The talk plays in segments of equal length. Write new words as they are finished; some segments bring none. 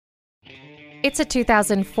It's a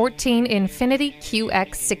 2014 Infiniti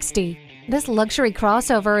QX60. This luxury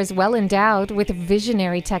crossover is well endowed with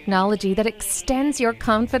visionary technology that extends your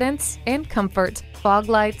confidence and comfort. Fog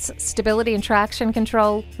lights, stability and traction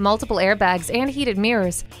control, multiple airbags, and heated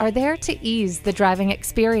mirrors are there to ease the driving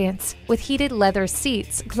experience. With heated leather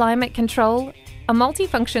seats, climate control, a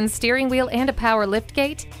multifunction steering wheel, and a power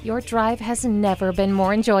liftgate, your drive has never been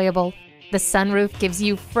more enjoyable. The sunroof gives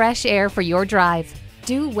you fresh air for your drive.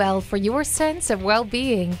 Do well for your sense of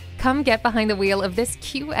well-being. Come get behind the wheel of this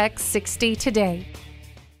QX60 today.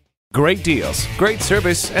 Great deals, great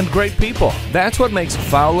service, and great people. That's what makes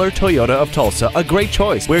Fowler Toyota of Tulsa a great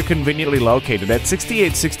choice. We're conveniently located at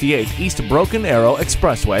 6868 East Broken Arrow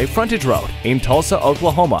Expressway, Frontage Road in Tulsa,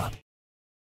 Oklahoma.